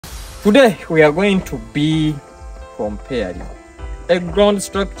Today we are going to be comparing a ground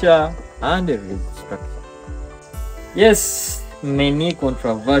structure and a raised structure. Yes, many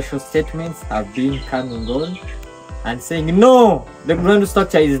controversial statements have been coming on and saying, no, the ground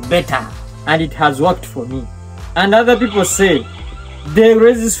structure is better and it has worked for me. And other people say the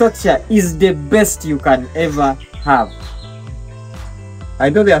raised structure is the best you can ever have.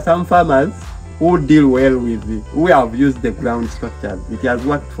 I know there are some farmers who deal well with it, who have used the ground structure. It has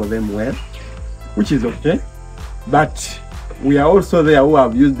worked for them well, which is okay. But we are also there who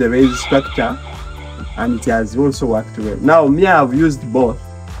have used the raised structure and it has also worked well. Now, me, I have used both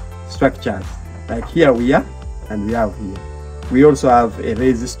structures. Like here we are and we have here. We also have a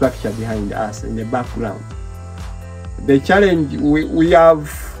raised structure behind us in the background. The challenge we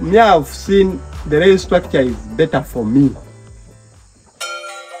have seen the raised structure is better for me.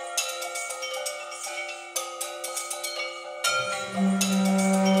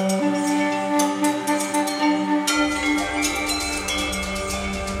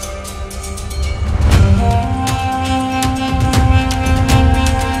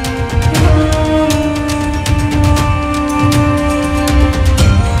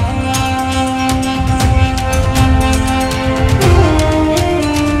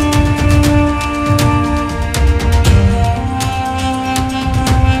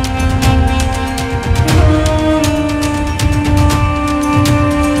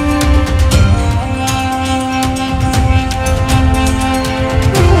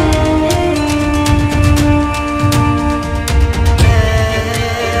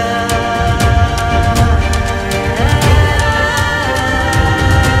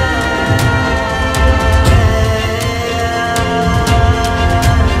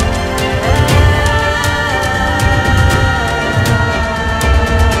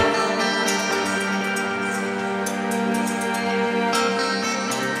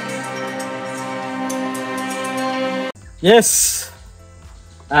 Yes,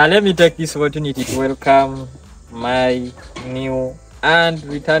 let me take this opportunity to welcome my new and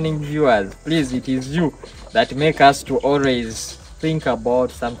returning viewers. Please, it is you that make us to always think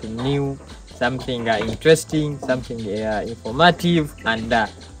about something new, something interesting, something informative, and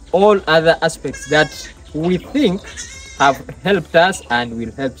all other aspects that we think have helped us and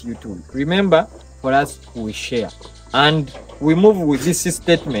will help you too. Remember, for us, we share. And we move with this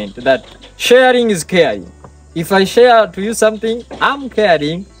statement that sharing is caring. If I share to you something, I'm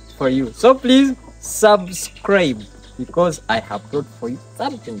caring for you. So please subscribe, because I have brought for you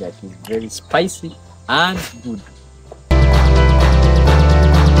something that is very spicy and good.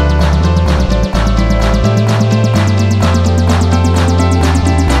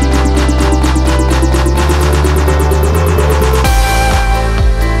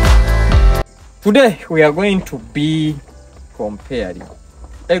 Today we are going to be comparing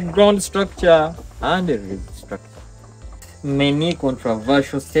a ground structure and a raised structure. Many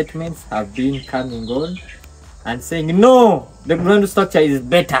controversial statements have been coming on and saying, no, the ground structure is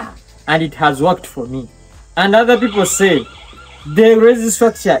better and it has worked for me. And other people say the raised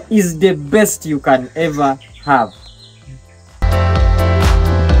structure is the best you can ever have.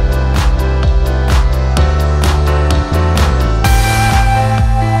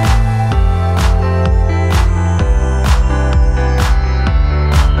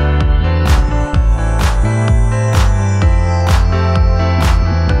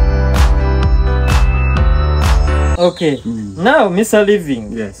 Okay, now Mr.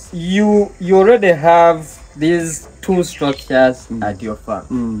 Living, Yes. You already have these two structures at your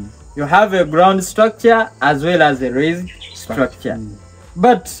farm. You have a ground structure as well as a raised structure.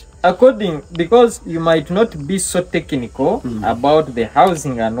 But because you might not be so technical about the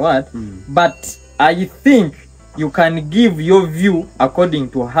housing and what, but I think you can give your view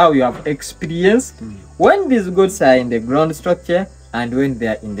according to how you have experienced when these goats are in the ground structure and when they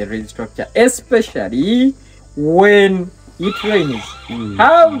are in the raised structure, especially when it rains.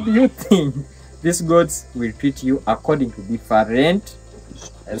 How do you think these goats will treat you according to different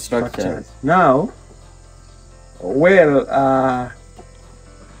structures? Now, well,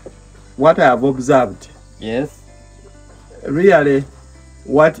 what I have observed, Yes. really,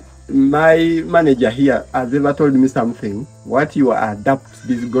 what my manager here has ever told me something, what you adapt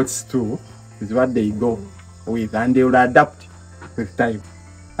these goats to is what they go with, and they will adapt with time.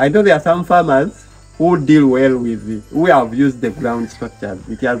 I know there are some farmers who deal well with it, who have used the ground structure.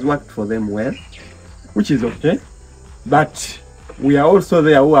 It has worked for them well, which is okay. But we are also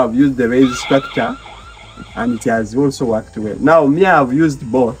there who have used the raised structure and it has also worked well. Now, me, I have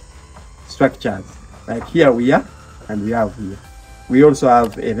used both structures. Like here we are and we have here. We also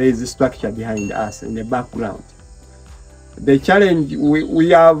have a raised structure behind us in the background. the challenge we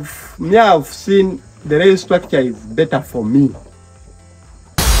have, me have seen the raised structure is better for me.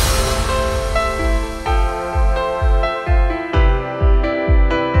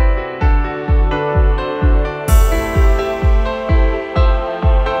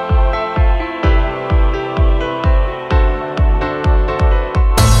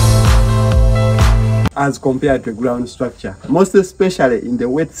 As compared to ground structure, most especially in the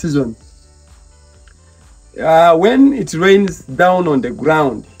wet season. When it rains down on the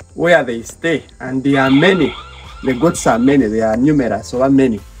ground where they stay, and there are many, the goats are many, they are numerous, so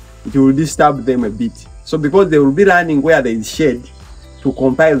many, it will disturb them a bit. So because they will be running where there is shade to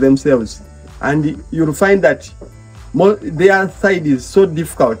compile themselves, and you'll find that their side is so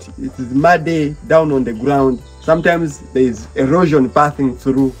difficult. It is muddy down on the ground. Sometimes there is erosion passing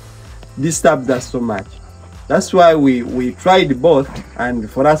through. Disturbs us so much. That's why we tried both, and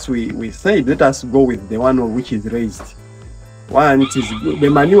for us we said let us go with the one which is raised. One, it is the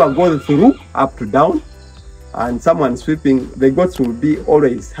manure goes through up to down, and someone sweeping, the goats will be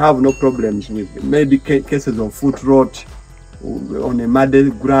always have no problems with maybe cases of foot rot on a muddy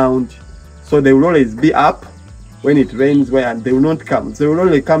ground. So they will always be up when it rains, where they will not come. They will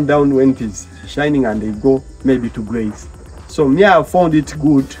only come down when it is shining, and they go maybe to graze. So me, I found it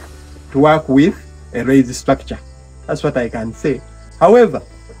good to work with a raised structure. That's what I can say. However,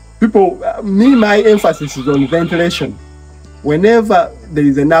 my emphasis is on ventilation. Whenever there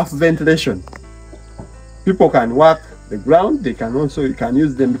is enough ventilation, people can work the ground. They can also, you can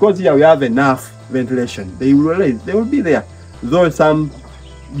use them, because here we have enough ventilation. They will be there. Though some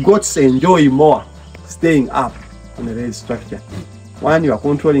goats enjoy more staying up on a raised structure. One, you are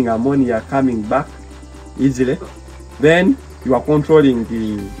controlling ammonia coming back easily. Then you are controlling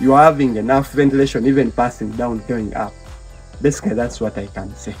you are having enough ventilation even passing down, going up. Basically, that's what I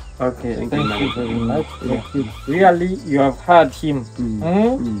can say. Okay, thank you very much. Thank you. Really, you have heard him.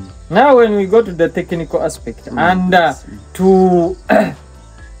 Now when we go to the technical aspect and to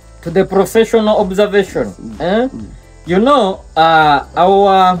the professional observation, you know,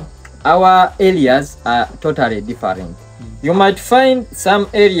 our areas are totally different. You might find some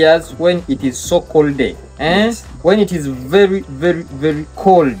areas when it is so cold day, when it is very, very, very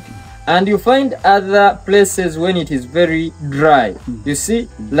cold, and you find other places when it is very dry. You see,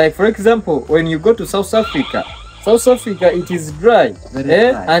 like for example, when you go to South Africa, it is dry,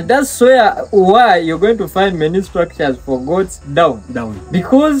 and that's why you're going to find many structures for goats down,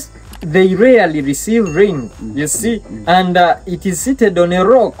 because they rarely receive rain. You see, and it is seated on a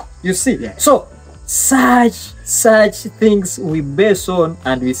rock. You see, so such things we base on,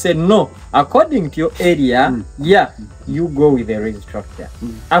 and we say no, according to your area, you go with the raised structure.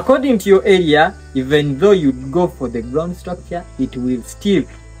 According to your area, even though you go for the ground structure, it will still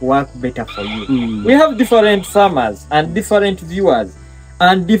work better for you. We have different farmers and different viewers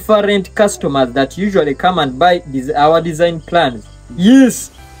and different customers that usually come and buy our design plans.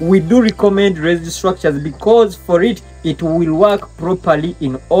 Yes, we do recommend raised structures because for it will work properly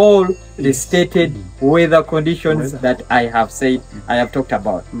in all the stated weather conditions that I have talked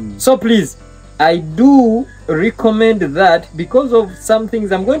about. So please, I do recommend that because of some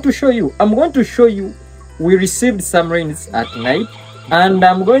things I'm going to show you. We received some rains at night, and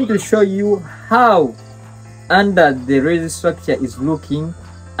I'm going to show you how under the raised structure is looking,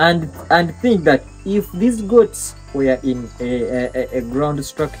 and think that if these goats were in a ground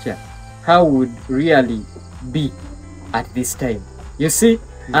structure, how would really be at this time. You see,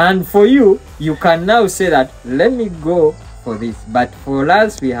 and for you can now say that let me go for this, but for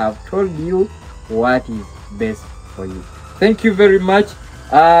us we have told you what is best for you. Thank you very much.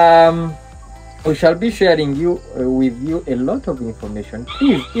 We shall be sharing with you a lot of information.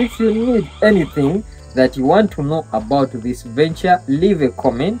 Please, if you need anything that you want to know about this venture, leave a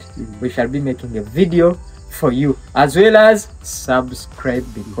comment. We shall be making a video for you, as well as subscribe,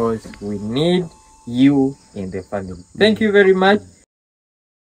 because we need you in the family. Thank you very much.